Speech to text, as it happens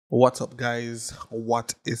What's up, guys?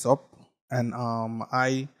 What is up? And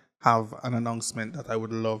I have an announcement that I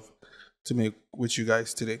would love to make with you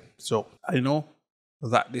guys today. So I know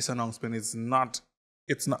that this announcement is not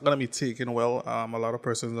it's not gonna be taken well. A lot of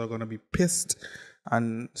persons are gonna be pissed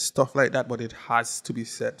and stuff like that, but it has to be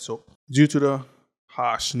said. So due to the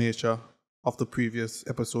harsh nature of the previous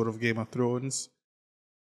episode of Game of Thrones,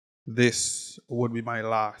 this would be my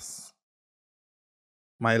last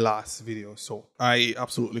video. So I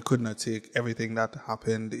absolutely could not take everything that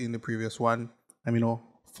happened in the previous one.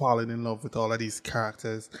 Falling in love with all of these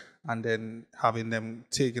characters and then having them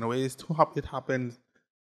taken away. It happened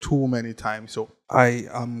too many times. So I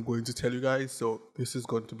am going to tell you guys. So this is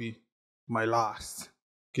going to be my last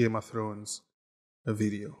Game of Thrones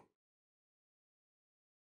video.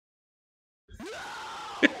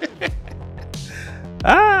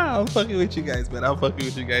 I'm fucking with you guys, man. I'm fucking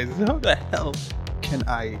with you guys. How the hell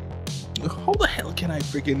can I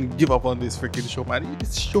freaking give up on this freaking show, man?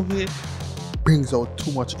 This show here brings out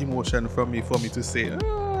too much emotion from me for me to say,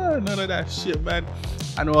 none of that shit, man.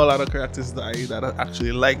 I know a lot of characters that I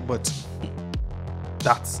actually like, but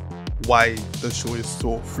that's why the show is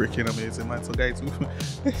so freaking amazing, man. So guys,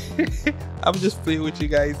 I'm just playing with you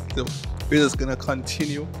guys. So we're just gonna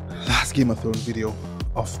continue. Last Game of Thrones video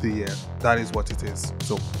of the year. That is what it is.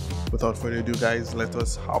 So without further ado, guys, let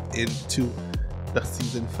us hop into the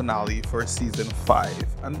season finale for season 5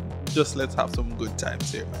 and just let's have some good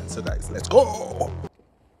times here, man. So guys, let's go.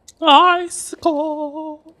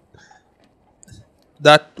 Icicle.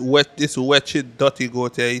 This wretched dirty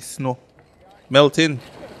goat here is snow melting.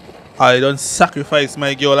 I don't sacrifice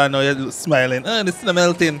my girl. I know you're smiling. The snow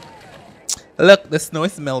melting. Look, the snow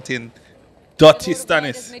is melting. Dirty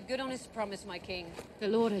Stannis. Made good on his promise, my king. The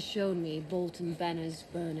Lord has shown me Bolton banners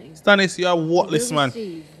burning. Stannis, you are worthless, man.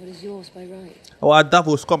 What is yours by right? Our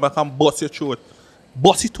Davos come back and bust your throat.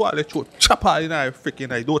 Bust it to all your throat. Chop her in her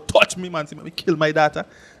freaking eye. Don't touch me, man. You make me kill my daughter.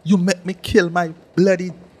 You make me kill my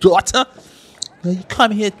bloody daughter. Now you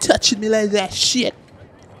come here touching me like that shit.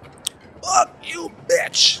 Fuck you,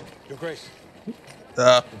 bitch. Your Grace.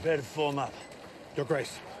 Prepare to form up. Your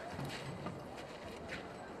Grace.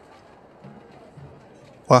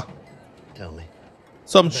 What? Tell me.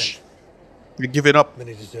 You're giving up.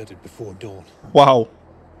 Many deserted before dawn. Wow.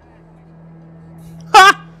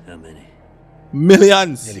 Ha! How many?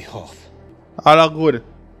 Millions. Nearly half. All are good.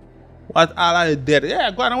 What? All are dead. Yeah,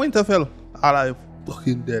 go on Winterfell. All are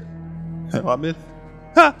fucking dead. I mean,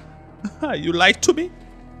 ha! You lied to me?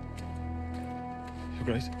 Your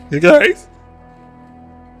Grace. You guys?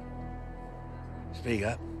 Speak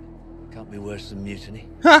up. Can't be worse than mutiny.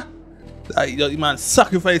 Ha! You man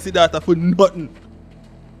sacrifice the data for nothing.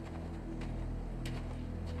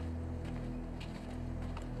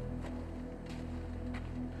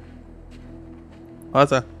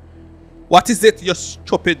 What's that? What is it, you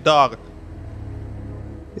stupid dog?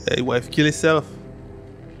 Yeah, your wife kill herself.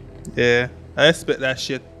 Yeah, I expect that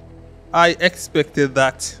shit. I expected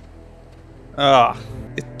that.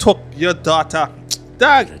 It took your daughter.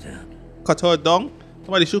 Dog! Cut her down.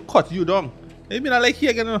 Somebody should cut you down. I mean, I like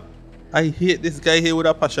here again. I hate this guy here with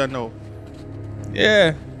a passion now.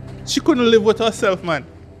 Yeah. She couldn't live with herself, man.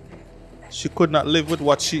 She could not live with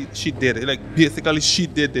what she did. Like, basically, she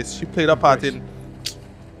did this. She played a part in...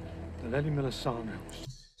 The Lady Melisandre.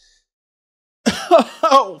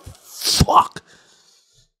 Oh, fuck.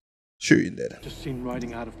 Sure you did. Just seen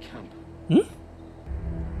riding out of camp. You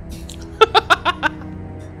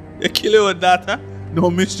kill your daughter. No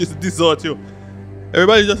mistress desert you.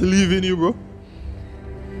 Everybody just leaving you, bro.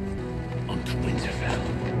 Onto Winterfell.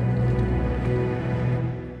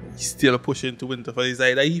 He's still pushing to Winterfell. He's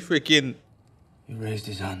like, he freaking... He raised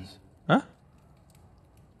his hands. Huh?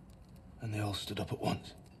 And they all stood up at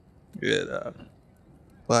once. Yeah, dog.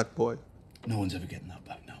 Bad boy. No one's ever getting that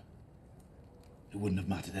back now. It wouldn't have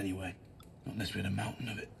mattered anyway. Not unless we had a mountain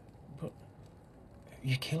of it. But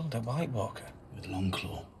you killed a White Walker. With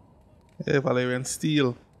Longclaw. Yeah, Valerian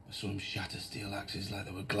Steel. I saw him shatter steel axes like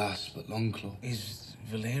they were glass, but Longclaw. Is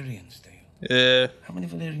Valyrian steel? Yeah. How many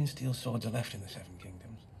Valyrian steel swords are left in the Seven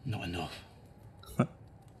Kingdoms? Not enough.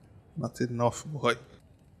 Not enough, boy.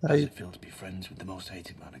 How does it feel to be friends with the most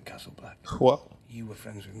hated man in Castle Black? What? You were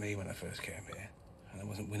friends with me when I first came here, and I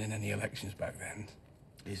wasn't winning any elections back then.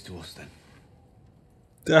 Here's to us then.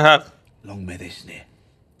 They have Long may they sneer.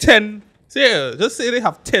 10. Just say they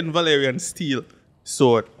have 10 Valerian Steel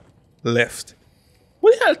sword left.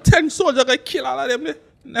 What the hell? 10 soldiers gonna kill all of them?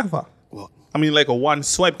 Never. What? I mean, like a one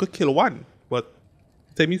swipe could kill one, but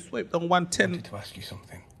time you swipe down 110. I wanted to ask you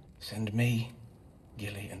something. Send me,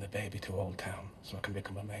 Gilly, and the baby to Old Town so I can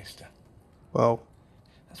become a maester. Wow.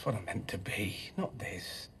 That's what I'm meant to be, not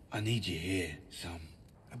this. I need you here, Sam.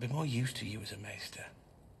 I've been more used to you as a maester.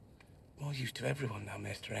 More used to everyone now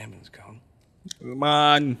Maester Aemon's gone.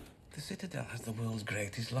 Man. The Citadel has the world's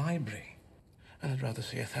greatest library. And I'd rather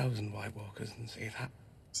see 1,000 White Walkers than see that.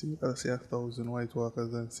 See, I'll see 1,000 White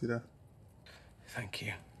Walkers than see that. Thank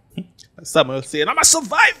you. Samuel saying, I'm a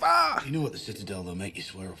survivor! You know what the Citadel, they'll make you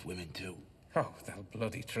swear off women too. Oh, they'll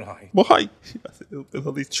bloody try. Boy, they'll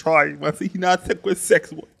only try. Man, see, he not take with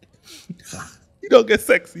sex, boy. He don't get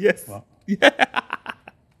sex, yes. What? Yeah.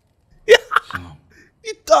 Yeah. Sam,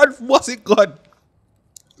 He thought, what's it gone?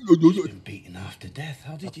 you've been beaten half to death.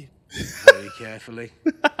 How did you? Very carefully.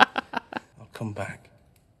 I'll come back.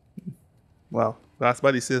 Wow. Last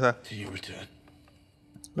body said that. Till you return.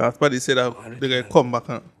 Last body said that they're going to come back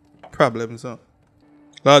on problems, huh?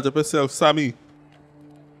 Large up yourself, Sammy.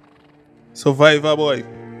 Survivor, boy.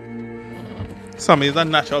 Sammy is a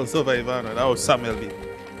natural survivor, no? That was Samuel be.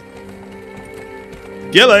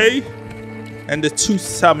 Gilly and the two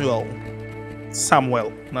Samuel,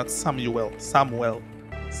 not Samuel, Samuel.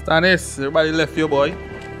 Stannis, everybody left you, boy.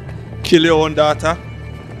 Kill your own daughter.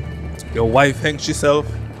 Your wife hangs herself.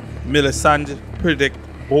 Millicent predict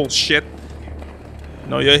bullshit.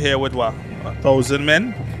 Now you're here with what? 1,000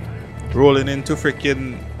 men? Rolling into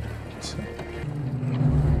freaking...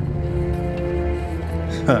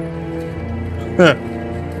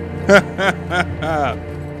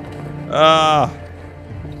 Ah.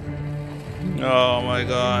 Oh my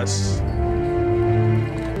gosh.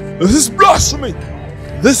 This is blasphemy.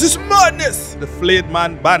 This is madness. The flayed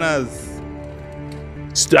man banners.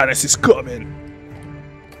 Stannis is coming.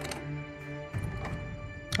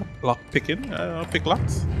 Lock picking. Pick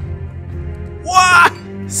locks. What?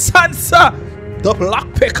 Sansa, the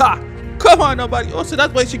lock picker. Come on, nobody. Oh, so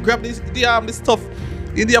that's why she grabbed this stuff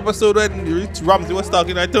in the episode when Ramsay was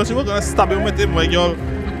talking. I thought she was gonna stab him with him when y'all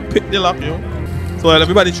pick the lock, yo. So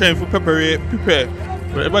everybody trying to prepare.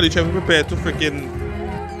 Everybody trying to prepare to freaking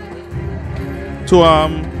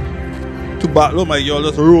to battle. Oh my, y'all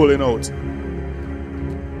just rolling out.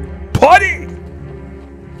 Party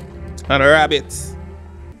and rabbits.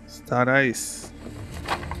 Star nice.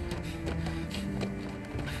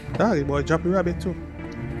 Doggy boy, drop the rabbit too.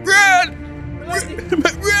 Red!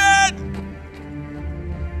 Red!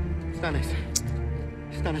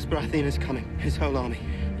 Stannis Baratheon is coming. His whole army.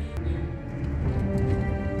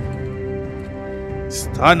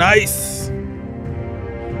 Star nice.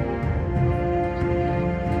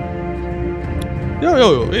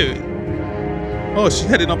 Yo, hey. Oh, she's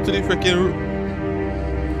heading up to the freaking room.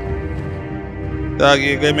 Dog,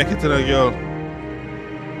 you gotta make it to the girl.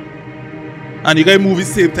 And you gotta move the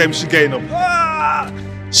same time she getting up. Ah!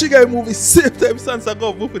 She gotta move the same time Sansa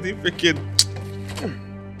go move with the freaking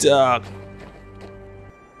dog.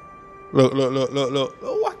 Look.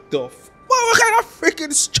 What the f? What kind of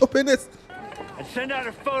freaking stupidness? And send out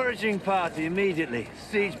a foraging party immediately.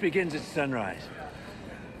 Siege begins at sunrise.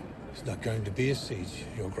 It's not going to be a siege,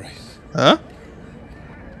 Your Grace. Huh?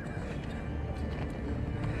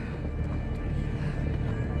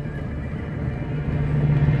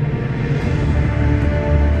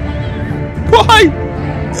 Why?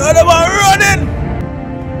 You're the one running!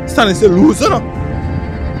 Stannis, you lose, you know?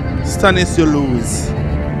 Stannis, you lose.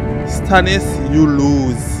 Stannis, you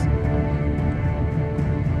lose.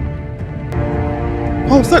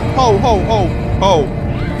 Oh, Stan, oh.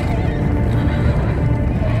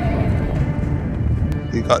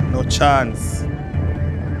 You got no chance.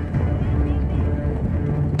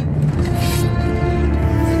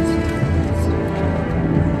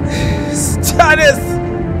 Stannis!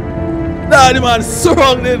 Nah, the man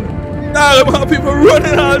surrounding. Nah, the man people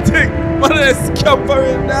running all thing. Man, they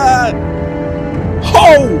scampering, nah.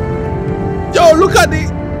 How? Yo, look at the...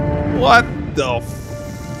 What the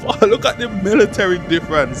fuck? Look at the military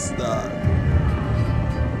difference, nah.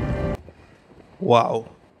 Wow.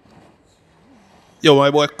 Yo,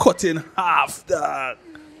 my boy cut in half, dog.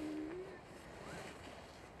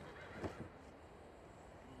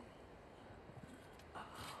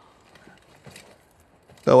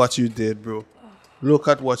 Look at what you did, bro. Look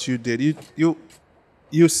at what you did.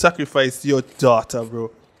 You sacrificed your daughter,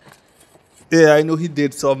 bro. Yeah, I know he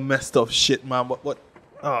did some messed up shit, man, but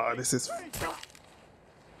this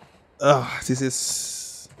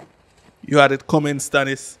is you had it coming,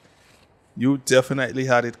 Stannis. You definitely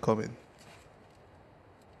had it coming.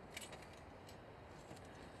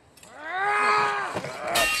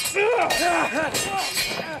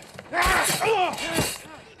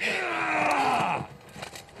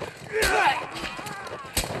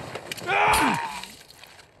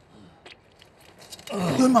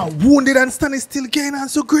 You're man wounded and Stannis still getting on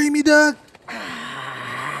so grimy, dog.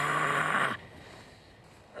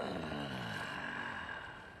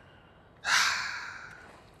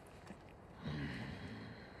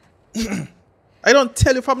 I don't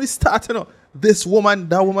tell you from the start, you know. This woman,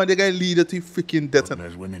 that woman, they gonna lead her to freaking death. Well,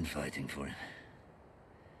 there's women fighting for it.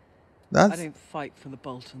 I That's don't fight for the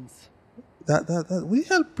Boltons. that we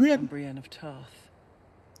help I'm Brienne. Brienne of Tarth.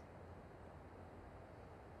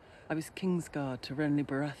 I was Kingsguard to Renly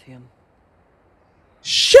Baratheon.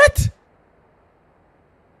 Shit!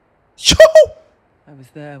 Yo! I was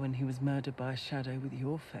there when he was murdered by a shadow with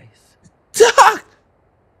your face. Dog!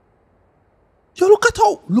 Yo, look at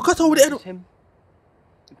how they Murdered him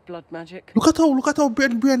with blood magic. look at how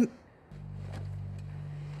Brienne.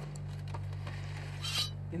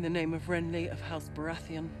 In the name of Renly of House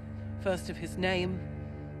Baratheon, first of his name,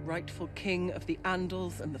 rightful king of the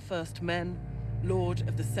Andals and the First Men, Lord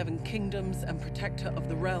of the Seven Kingdoms and protector of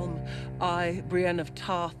the realm, I, Brienne of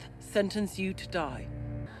Tarth, sentence you to die.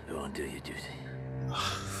 Go on, do your duty.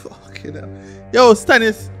 Fucking hell. Yo,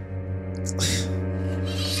 Stannis.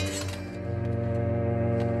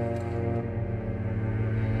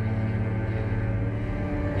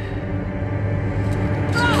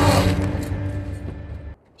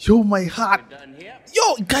 Yo, my heart.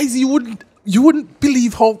 Yo, guys, you wouldn't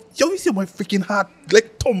believe how. Yo, you see my freaking heart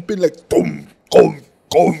like thumping, like thump,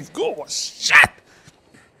 go, shit.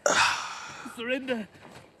 Surrender.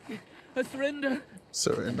 I surrender.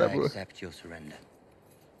 Surrender, bro. accept your surrender.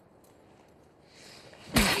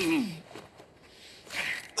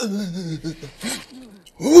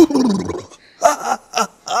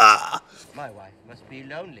 My wife must be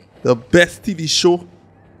lonely. The best TV show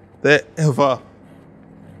there ever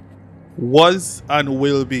was and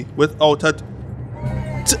will be, without it.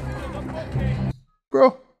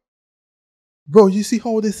 Bro, you see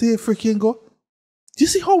how they say freaking go? You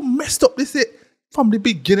see how messed up they say from the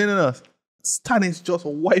beginning of us? Stannis just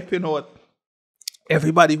wiping out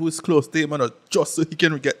everybody who's close to him, just so he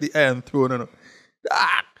can get the Iron Throne.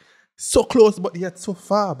 So close, but yet so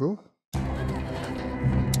far, bro.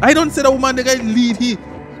 I don't say that woman the guy lead he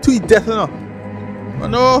to his death, But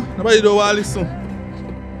no, nobody don't want to listen.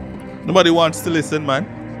 Nobody wants to listen, man.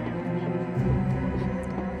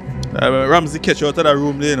 Ramsay catch you out of that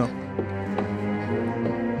room there,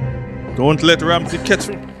 Don't let Ramsay catch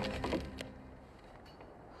me.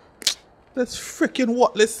 That's freaking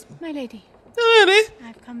whatless. My lady, Really?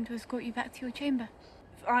 I've come to escort you back to your chamber.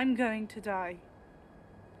 If I'm going to die,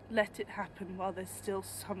 let it happen while there's still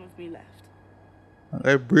some of me left.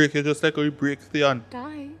 I break you just like how you break Theon.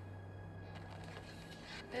 Die?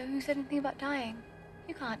 Who said anything about dying?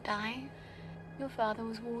 You can't die. Your father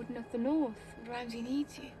was Warden of the North, and Ramsay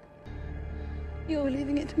needs you. You're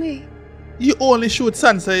leaving it to me. You only shoot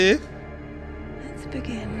Sansa, eh? Let's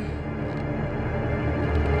begin.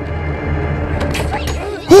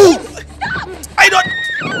 I don't.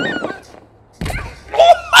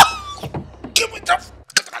 Give me the.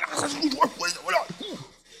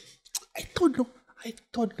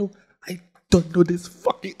 I don't know this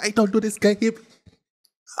fucking. I don't know this guy here.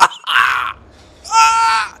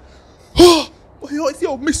 Oh, you see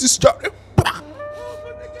how Mrs. Stark.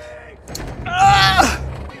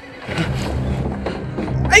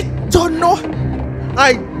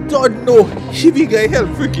 I don't know. She be guy hell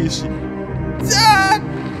freaky she. Dad!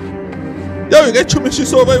 Yo, you get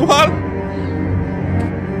chumishes over your wall?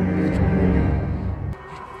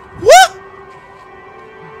 What?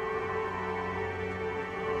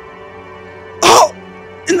 Oh!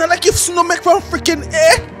 It's not like if snow make from freaking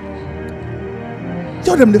air.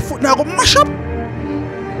 Yo, them the foot now go mash up.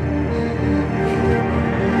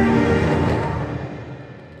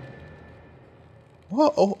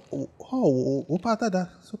 What part of that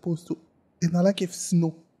supposed to? It's not like if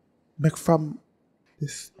snow make from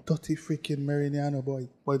this dirty freaking Mariano boy.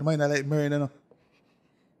 Boy, the mind I like Mariano.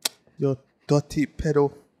 Yo, dirty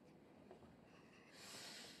pedo.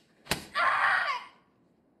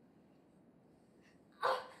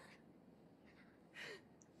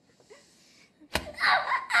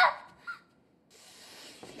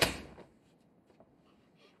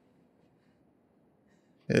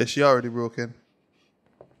 Yeah, she already broken.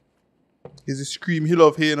 Is a scream he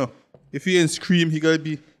love here, If he ain't scream, he gotta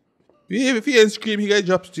be. If he ain't scream, he gotta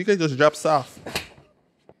just drop soft.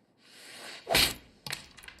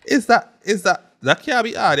 Is that can't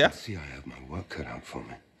be hard, yeah? See, I have my work cut out for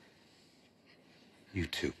me. You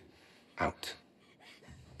two, out.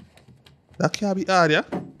 That can't be hard, yeah?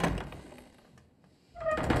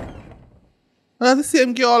 That's the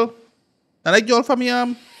same girl. And that girl from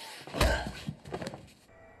me,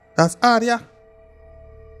 That's Arya.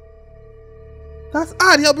 That's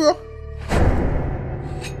Arya, bro.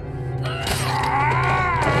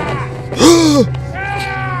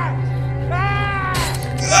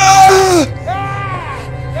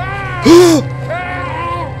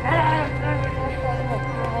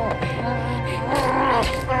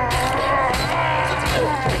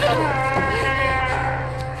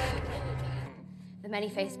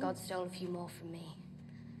 many-faced god stole a few more from me.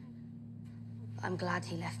 I'm glad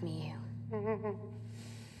he left me you.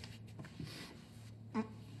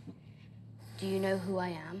 Do you know who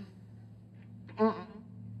I am?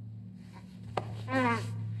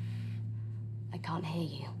 I can't hear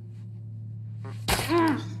you.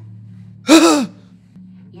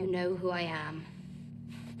 You know who I am.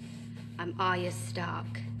 I'm Arya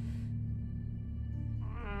Stark.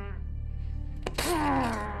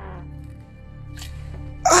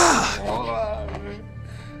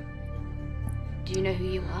 Do you know who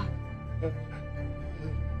you are?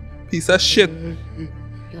 Piece of shit.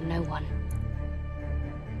 You're no one.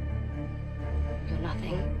 You're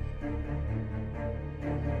nothing.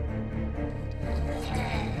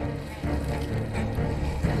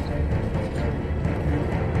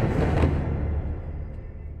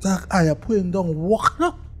 That Arya putting down work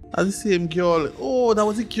now. That's the same girl. Oh, that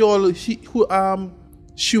was the girl she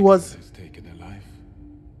was. Has taken a life.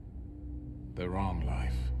 The wrong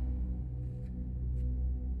life.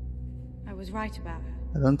 I was right about her.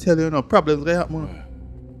 I don't tell you no problems gonna happen.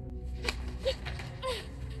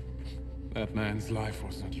 That man's life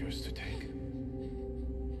was not yours to take.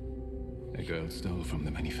 The girl stole from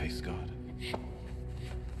the many-faced god.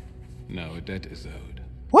 Now a debt is owed.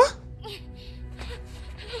 What?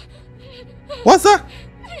 What's that?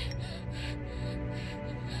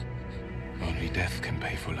 Only death can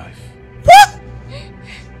pay for life. What?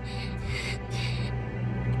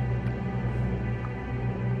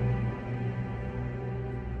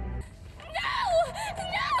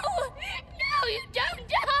 No, you don't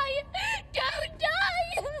die! Don't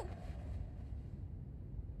die!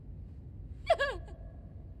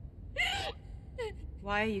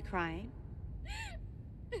 Why are you crying?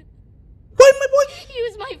 Why, my boy? He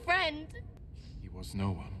was my friend. He was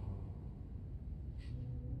no one.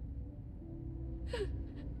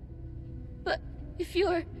 But if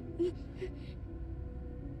you're...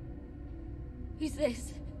 Who's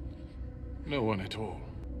this? No one at all.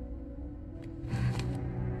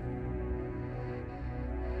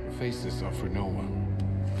 The faces are for no one.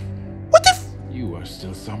 What the f— You are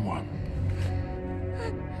still someone.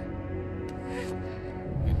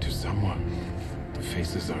 And to someone, the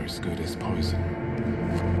faces are as good as poison.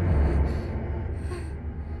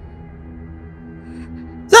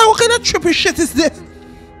 Now what kind of trippy shit is this?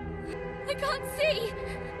 I can't see.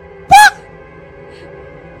 What?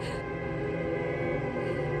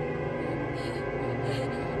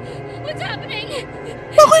 What's happening?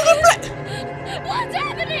 What's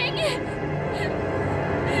happening?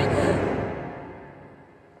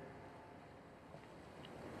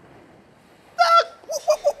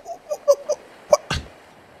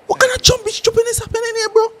 What kind of jumpy stupid is happening here,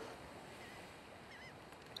 bro?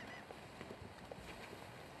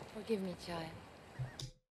 Forgive me, child.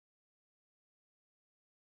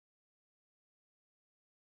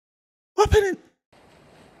 What happening?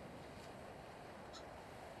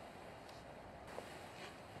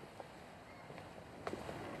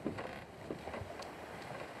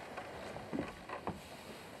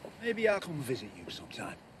 Maybe I'll come visit you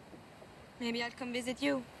sometime. Maybe I'd come visit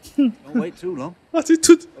you. Don't wait too long. What's it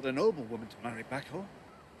to? Got a noble woman to marry back home.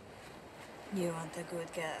 You want a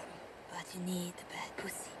good girl, but you need a bad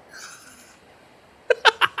pussy.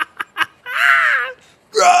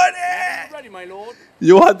 Ronnie! Ready, my lord.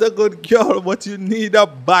 You want a good girl, but you need a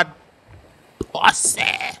bad pussy.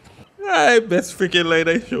 Hey, best freaking line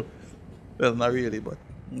I show. Well, not really, but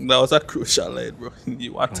that was a crucial line, bro.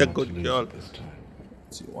 You want a good girl.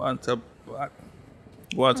 You want a bad...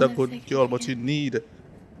 You want a good girl, but you need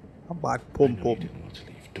a bad pum pum. Didn't want to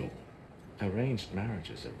leave Dawn. Arranged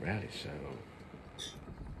marriages are rarely so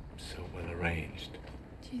well arranged.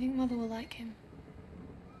 Do you think Mother will like him?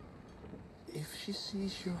 If she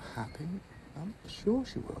sees you're happy, I'm sure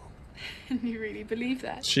she will. You really believe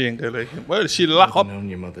that? She ain't gonna like him. Well, she locked up. I've known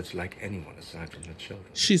your mother to like anyone aside from her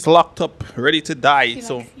children. She's locked up, ready to die. She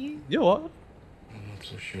So, likes you? you what? I'm not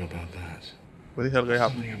so sure about that. What the hell gonna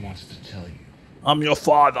happen? Something I wanted to tell you. I'm your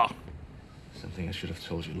father, Something I should have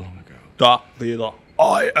told you long ago. Darth Vader.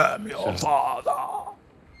 I am your father.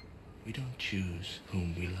 We don't choose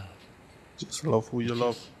whom we love. Just love who you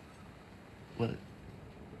love. Well,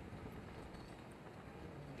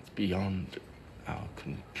 it's beyond our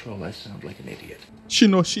control. I sound like an idiot. She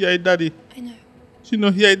know she ain't daddy. I know. She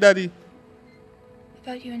know he ain't daddy.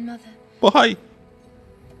 About you and Mother. But hi.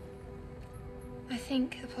 I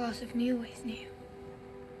think a part of me always knew.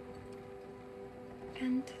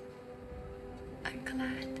 And I'm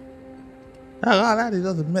glad. That he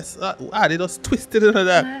doesn't mess up. They just twisted into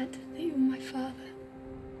that. Glad that you were my father.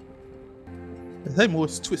 The time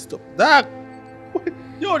was twist up. That.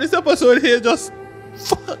 Yo, this episode here just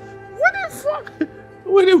fuck? What the fuck?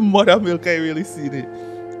 When the mother milk I really seen it?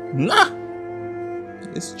 Nah.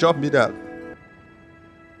 Let's drop me that.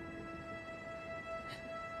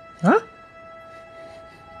 Huh?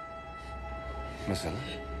 Marcella?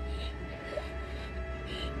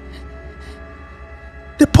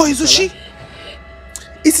 The poison she?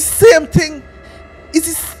 It's the same thing. Is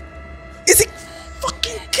it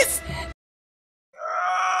fucking kiss?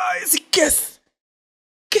 Is it kiss?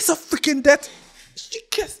 Kiss of freaking death. She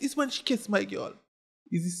kiss is when she kiss my girl.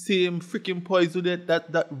 Is the same freaking poison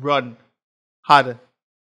that run harder.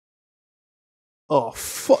 Oh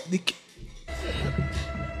fuck the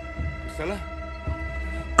Marcella?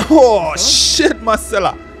 Oh shit,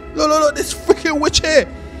 Marcella. No, this freaking witch here.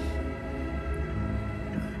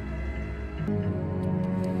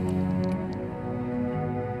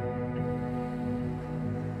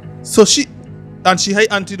 So she had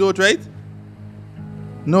antidote, right?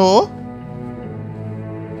 No.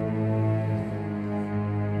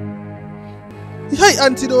 He had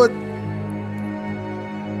antidote.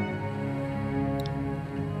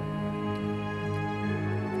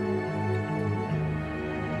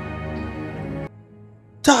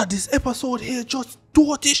 Dad, this episode here just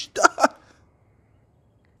dotish, Dad.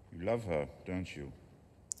 You love her, don't you?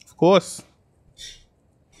 Of course.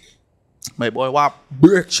 My boy want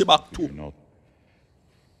break she back too. Not.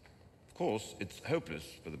 Of course, it's hopeless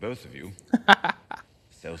for the both of you.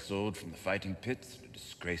 Sellsword from the fighting pits, a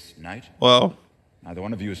disgraced knight. Well. Neither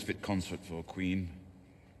one of you is fit consort for a queen.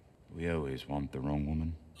 We always want the wrong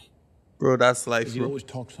woman. Bro, that's life, You bro. always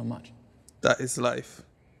talk so much. That is life.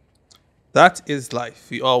 That is life.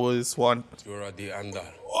 We always want. You're at the Andal.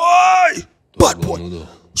 Oi! Bad boy!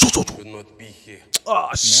 Should not be here.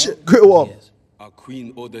 Ah, shit. Great one. Our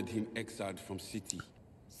queen ordered him exiled from city.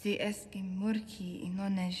 Si eski murki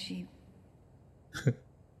inoneshi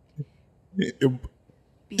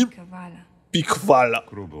bikavala. Bikvala.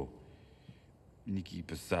 Krubo. Niki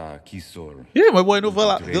Pasa Kisor. Yeah, my boy know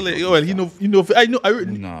Vala. Well, he know. I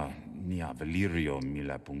know. Nia Valerio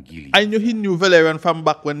Mila Pungili. I knew he knew Valerian from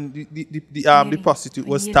back when the prostitute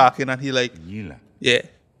was talking and he like. Nila. Yeah.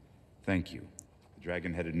 Thank you. The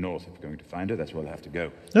dragon headed north. If we're going to find her, that's where I'll have to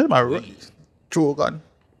go. That's my right. Drogon.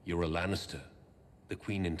 You're a Lannister. The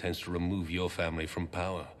Queen intends to remove your family from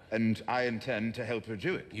power. And I intend to help her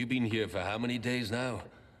do it. You've been here for how many days now?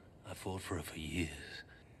 I fought for her for years.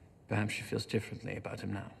 Perhaps she feels differently about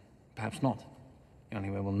him now. Perhaps not. The only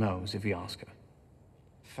way we'll know is if we ask her.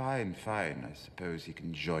 Fine. I suppose he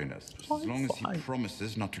can join us. Just as long as he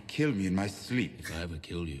promises not to kill me in my sleep. If I ever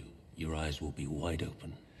kill you, your eyes will be wide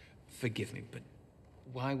open. Forgive me, but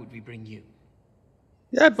why would we bring you?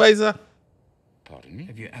 Yeah, advisor. Pardon me?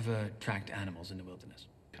 Have you ever tracked animals in the wilderness?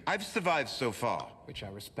 I've survived so far. Which I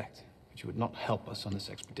respect. But you would not help us on this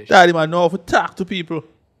expedition. Daddy man know how to talk to people.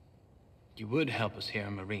 You would help us here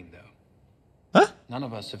in Marine, though. Huh? None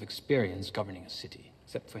of us have experience governing a city,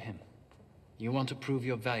 except for him. You want to prove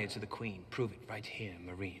your value to the Queen, prove it right here in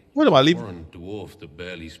Marine. What am I leaving? Foreign dwarf that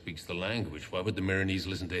barely speaks the language. Why would the Marinese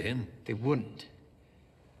listen to him? They wouldn't.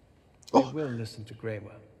 They will listen to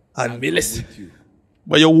Greywell. And me listen.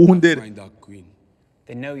 But you're wounded. Find our queen.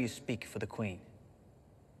 They know you speak for the Queen.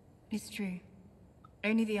 It's true.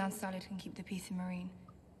 Only the Unsullied can keep the peace in Marine.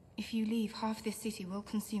 If you leave, half this city will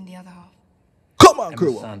consume the other half. Come on,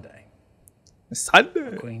 Greywell. Missandei.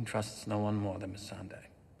 Missandei? The Queen trusts no one more than Missandei.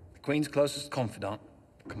 The Queen's closest confidant,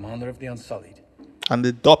 the commander of the Unsullied. And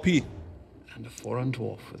the Doppy. And a foreign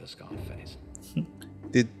dwarf with a scarred face.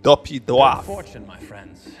 The Doppy dwarf. Good fortune, my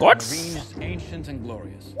friends. What? Marine is ancient and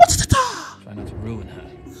glorious. What's the time? Try not to ruin her.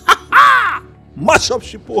 Mash up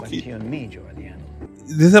Shipoki. You and me, Joe, at the end.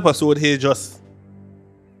 This episode here just...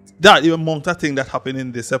 That even amount of thing that happened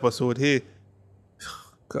in this episode here.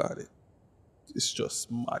 God, it's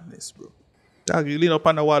just madness, bro. Dog, you lean up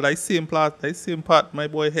on the wall, that same part, my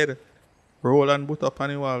boy head. Roll and boot up on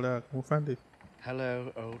the wall, dog. Who found it?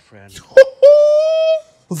 Hello, old friend.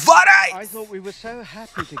 Varai! I thought we were so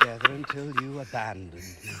happy together until you abandoned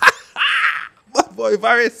me. My boy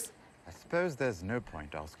Varys. I suppose there's no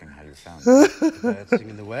point asking how you found The birds sing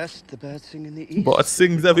in the west, the birds sing in the east. But it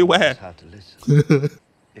sings everywhere. How to listen.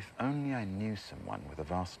 If only I knew someone with a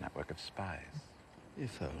vast network of spies.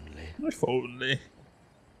 If only. If only.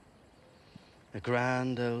 A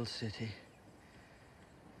grand old city.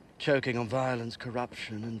 Choking on violence,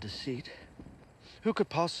 corruption, and deceit. Who could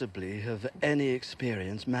possibly have any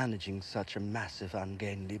experience managing such a massive,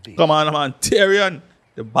 ungainly beast? Come on, man. Tyrion,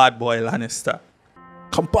 the bad boy Lannister.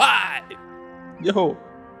 Come by! Yo.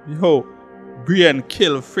 Brienne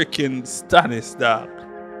kill freaking Stannis, dog.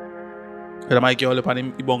 And my girl up on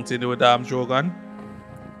him, he bunked in with Drogon.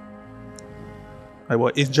 My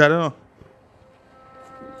boy injured, no?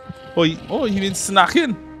 Oh, he been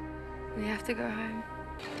snacking. We have to go home.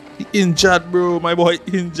 He injured, bro. My boy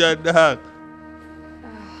injured, dog.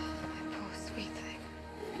 Poor sweet thing.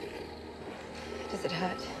 Does it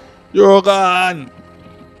hurt? You're gone.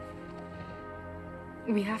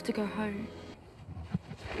 We have to go home.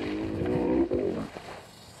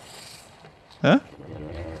 Huh?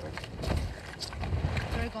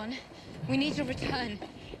 Drogon, we need to return.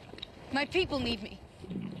 My people need me.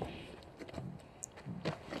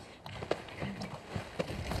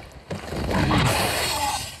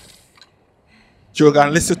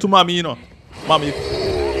 Drogon, listen to mommy, you know. Mommy.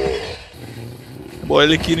 Boy,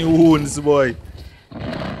 licking his wounds, boy.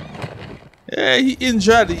 Yeah, he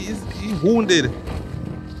injured. He's wounded.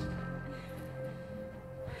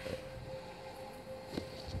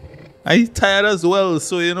 And he's tired as well,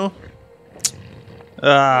 so you know.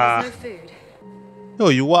 There's no food. Yo,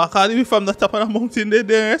 you walk all the way from the top of the mountain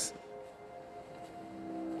there.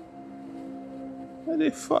 What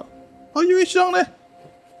the fuck? How you reach down there?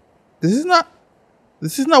 This is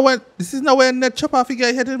not where Ned chop off the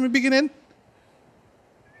guy head in the beginning.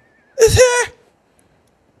 It's here.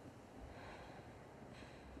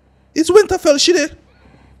 It's Winterfell shit there.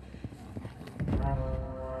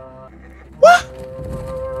 What?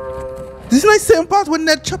 This is my same part when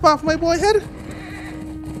Ned chop off my boy head.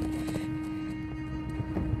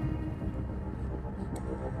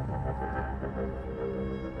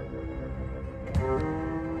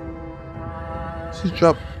 She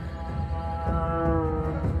dropped.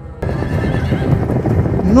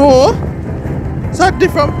 No, it's a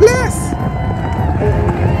different place.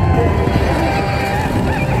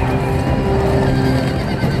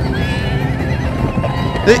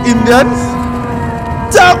 The Indians?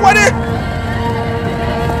 Talk with it!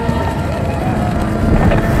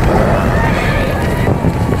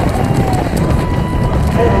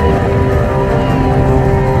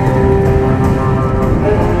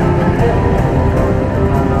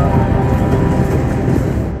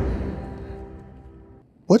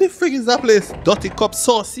 What the frig is that place? Dirty Cup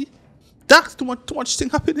Saucy? That's too much thing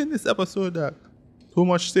happening in this episode, dog. Too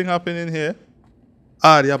much thing happening here.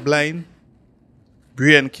 Arya blind.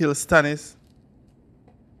 Brienne kills Stannis.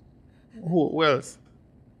 Who else?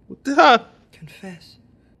 What the hell? Confess.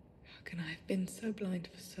 How can I have been so blind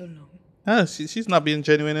for so long? Ah, she's not being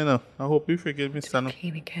genuine enough. I hope you forgive me, Stannis.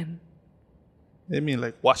 Clean again. They mean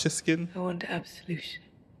like wash your skin? I want absolution.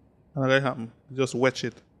 And what happen? Just wetch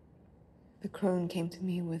it. The crone came to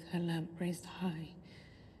me with her lamp raised high,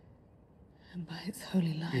 and by its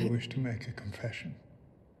holy light... You wish to make a confession?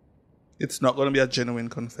 It's not going to be a genuine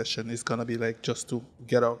confession. It's going to be like just to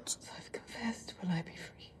get out. So I've confessed. Will I be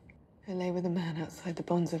free? I lay with a man outside the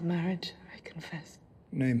bonds of marriage. I confess.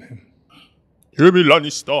 Name him. Jaime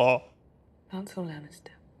Lannister. Lancel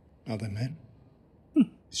Lannister. Other men?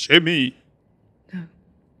 Jaime. No.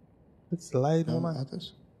 It's lying, No man.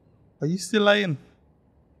 others? Are you still lying?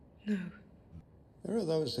 No. There are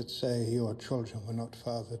those that say your children were not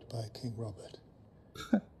fathered by King Robert,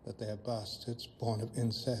 that they are bastards born of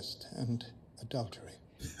incest and adultery.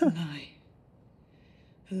 A lie.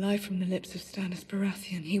 A lie from the lips of Stannis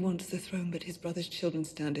Baratheon. He wants the throne, but his brother's children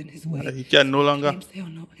stand in his way. He can no longer. Claims they are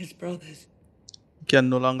not his brothers. He can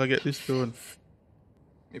no longer get this throne.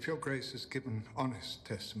 If your grace has given honest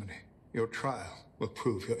testimony, your trial will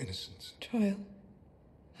prove your innocence. Trial.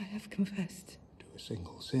 I have confessed. To a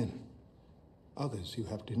single sin. Others you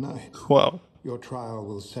have denied. Wow. Your trial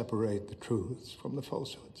will separate the truths from the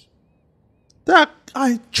falsehoods. That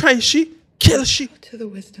I try she, kill she. To the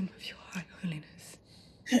wisdom of your high holiness.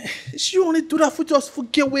 She only do that for just for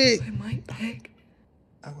get away. I might beg.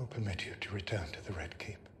 I will permit you to return to the Red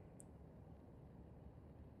Keep.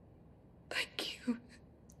 Thank you.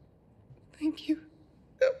 Thank you.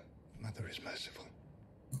 Mother is merciful.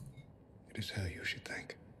 It is her you should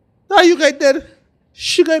thank. Now you guys dead.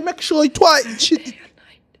 She gonna make sure it twice. Shit.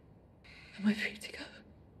 Am I free to go?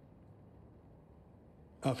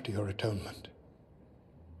 After your atonement.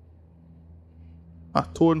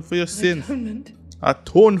 Atone for your sins. Atonement?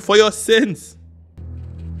 Atone for your sins.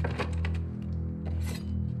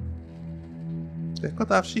 They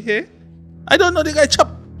cut off she hair. I don't know the guy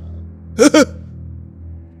chop.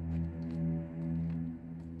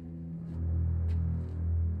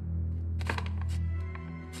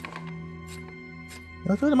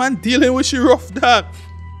 That's what the man dealing with she rough dog.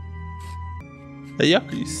 Yeah,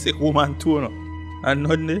 you sick woman too, no? And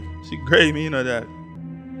nothing, she grimy, you know that.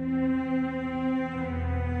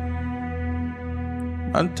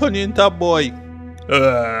 And turn you into a boy.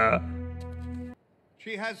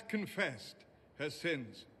 She has confessed her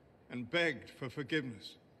sins and begged for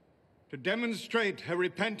forgiveness. To demonstrate her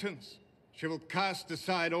repentance, she will cast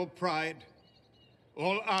aside all pride,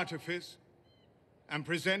 all artifice, and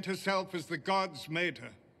present herself as the gods made her.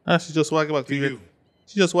 Ah, she just walking back to the red.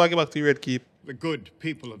 She just walking back to the Red Keep. The good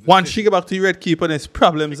people of the Once city. she get back to the Red Keep and there's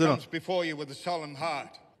problems, She you know. comes before you with a solemn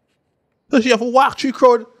heart. Does she have to walk through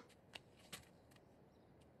crowd?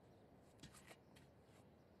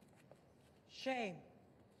 Shame.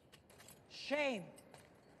 Shame.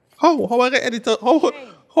 How am I gonna edit out?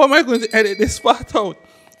 How am I going to edit this part out?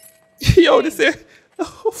 Yo, this is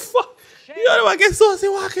oh fuck. Yo, I get so I say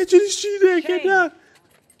walking through the street there, get that.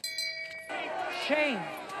 Shame.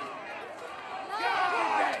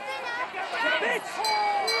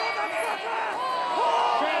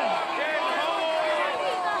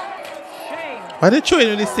 Why they showing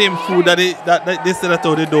you the same food that they said that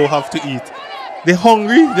they don't have to eat? They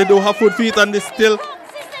hungry, they don't have food to eat, and they still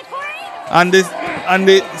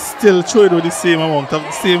showing you the same amount of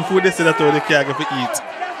the same food they said that they can't get to eat.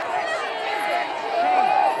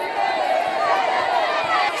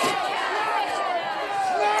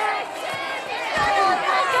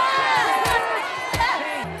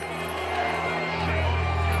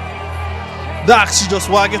 Dark, she just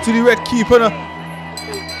walk to the Red Keep, you know.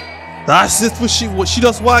 That's it for she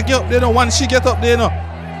just walk up there, no. Once she get up there, no.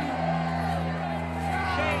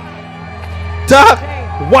 Dark,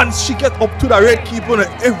 once she get up to the Red Keep, you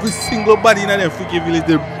know, every single body in that freaking village,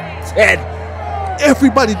 they're dead.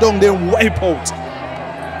 Everybody down there wipe out.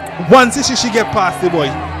 Once she get past the boy,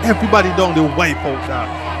 everybody down there wipe out, dark.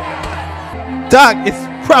 Dark, it's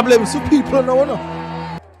problems for people now, no.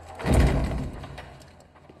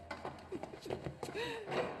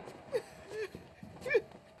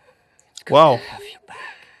 Wow.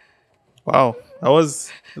 Wow. That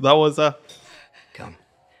was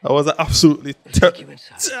an absolutely I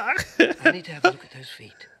need to have a look at those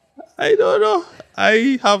feet. I don't know.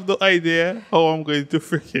 I have no idea how I'm going to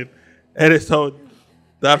freaking edit out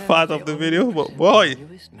that part of the video, but boy.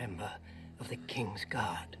 Newest member of the King's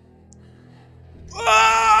Guard.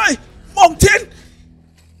 Aye! Mountain!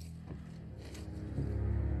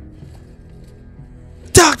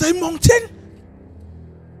 Dark Tide Mountain!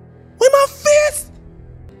 With my face!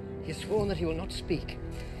 He has sworn that he will not speak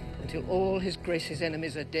until all his grace's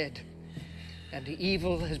enemies are dead and the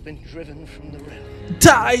evil has been driven from the realm.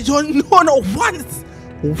 I don't know no once!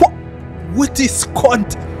 What? With this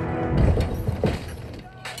cunt?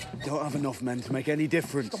 Don't have enough men to make any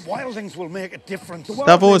difference. The wildlings will make a difference. The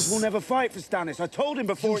Davos. wildlings will never fight for Stannis. I told him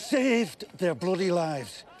before. You saved their bloody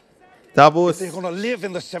lives. Davos. If they're going to live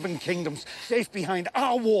in the Seven Kingdoms, safe behind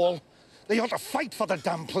our wall, they ought to fight for the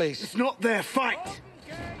damn place. It's not their fight.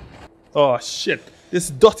 Oh shit. This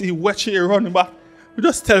dirty wet here running back. We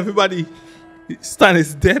just tell everybody Stan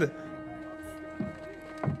is dead.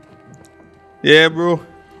 Yeah, bro.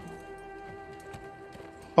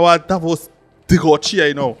 Our Davos dig out chair,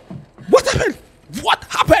 you know. What happened? What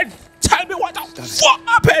happened? Tell me what the fuck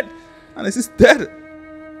happened? And this is dead.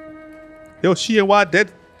 Yo, she and what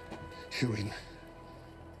dead? Shireen,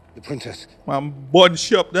 the princess. Man, bun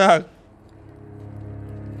she up there.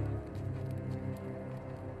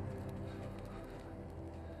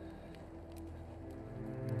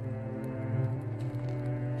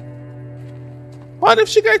 What if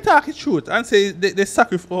she get talking truth and say they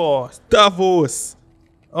sacrifice? Oh, Davos.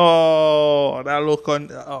 Oh, that look on.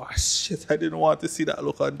 Oh shit! I didn't want to see that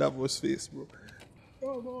look on Davos' face, bro.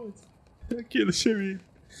 Oh no, kill Shireen.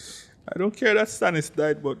 I don't care that Stannis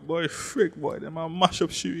died, but boy, frick, boy, them a mash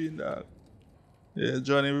up Shireen, dog. Yeah,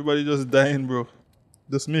 John, everybody just dying, bro.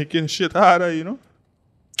 Just making shit harder, you know.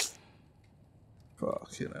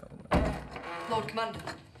 Fuck, you know. Lord Commander,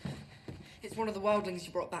 it's one of the wildlings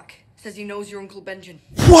you brought back. Says he knows your Uncle Benjen.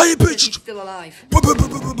 Why, bitch? He's still alive.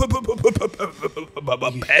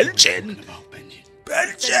 Benjen?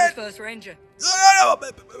 Benjen! First Ranger.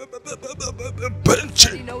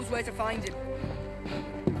 Benjen! He knows where to find him.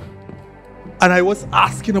 And I was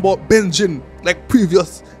asking about Benjen, like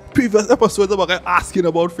previous episodes about asking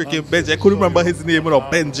about freaking Benjen. I couldn't remember his name, you know,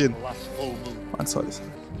 Benjen. Man, sorry, sorry.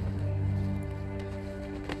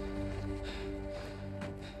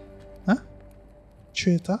 Huh?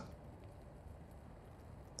 Traitor?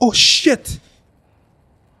 Oh shit!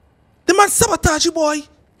 The man sabotage you, boy!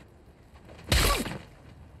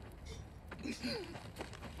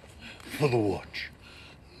 For the watch.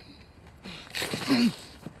 For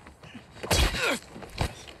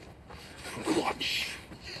the watch.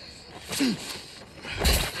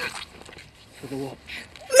 For the watch.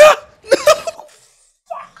 No! No!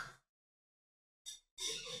 Fuck!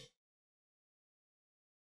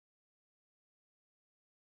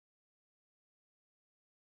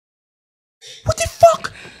 What the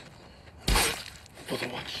fuck? For the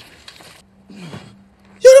watch. You're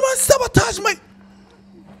the man sabotage my...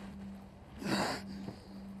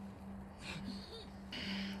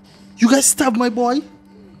 You guys stabbed my boy?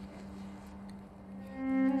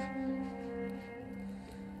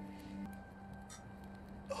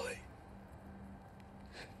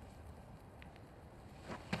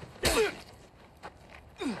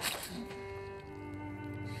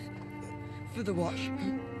 For the watch.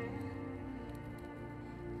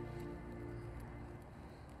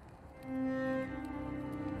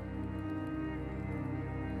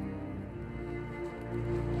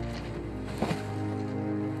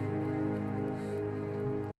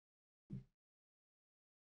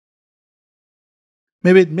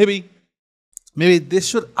 Maybe this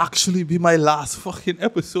should actually be my last fucking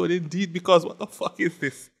episode indeed, because what the fuck is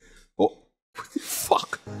this? Oh, what the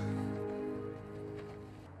fuck?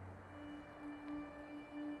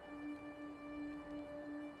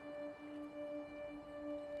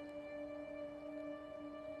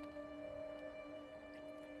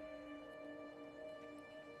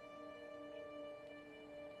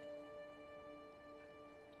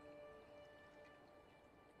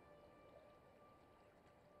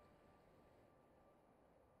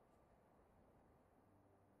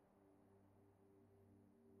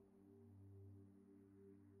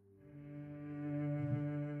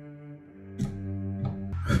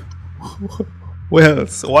 Well,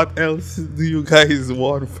 so what else do you guys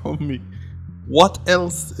want from me? What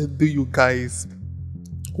else do you guys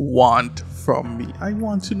want from me? I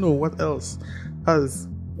want to know what else. As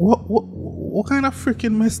what kind of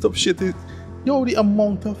freaking messed up shit is, yo, the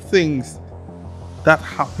amount of things that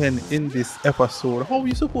happen in this episode. How are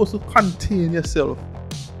you supposed to contain yourself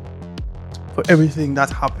for everything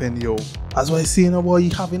that happened, yo? As I say, you know, boy,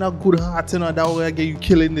 you having a good heart, you know, that way I get you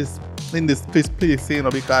killing this in this place, you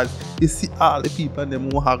know, because you see all the people and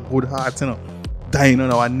them who have good hearts, you know, dying, you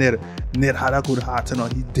know, and Ned had a good heart, you know,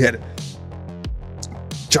 he dead.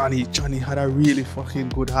 Johnny had a really fucking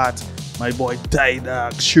good heart. My boy died.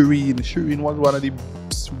 Shireen was one of the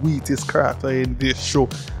sweetest characters in this show,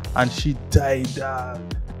 and she died.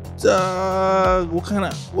 What kind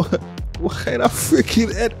of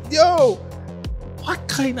freaking end? Yo, what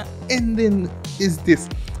kind of ending is this?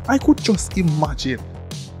 I could just imagine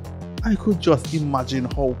how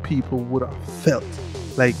people would have felt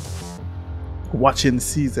like watching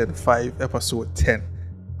season 5 episode 10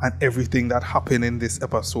 and everything that happened in this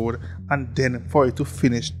episode, and then for it to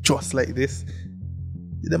finish just like this.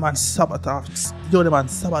 The man sabotage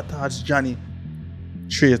Johnny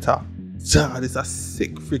traitor. This is a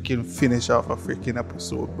sick freaking finish of a freaking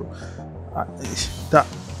episode, bro. That,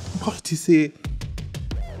 what to say,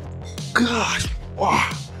 God,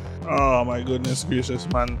 oh my goodness gracious,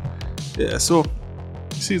 man. Yeah, so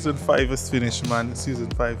season 5 is finished, man.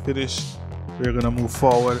 Season 5 finished. We're gonna move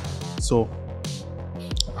forward. So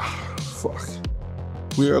fuck.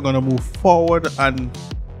 We are gonna move forward, and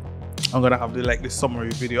I'm gonna have the summary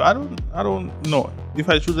video. I don't know if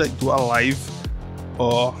I should do a live,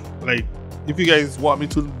 or if you guys want me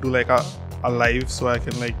to do a live so I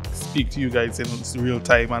can speak to you guys in real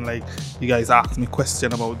time, and you guys ask me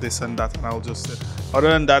question about this and that, and I'll just other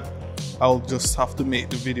than that I'll just have to make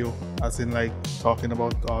the video as in talking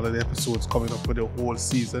about all of the episodes coming up for the whole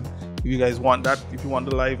season. If you guys want that, if you want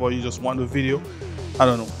the live or you just want the video, I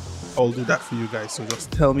don't know, I'll do that for you guys. So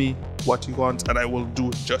just tell me what you want and I will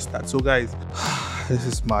do just that. So guys, this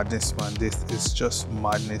is madness, man. This is just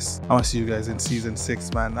madness. I'm gonna see you guys in season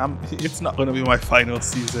 6, man. It's not gonna be my final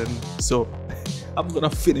season, so I'm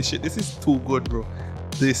gonna finish it. This is too good, bro.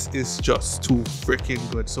 This is just too freaking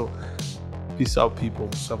good. So peace out, people.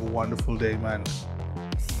 Have a wonderful day, man.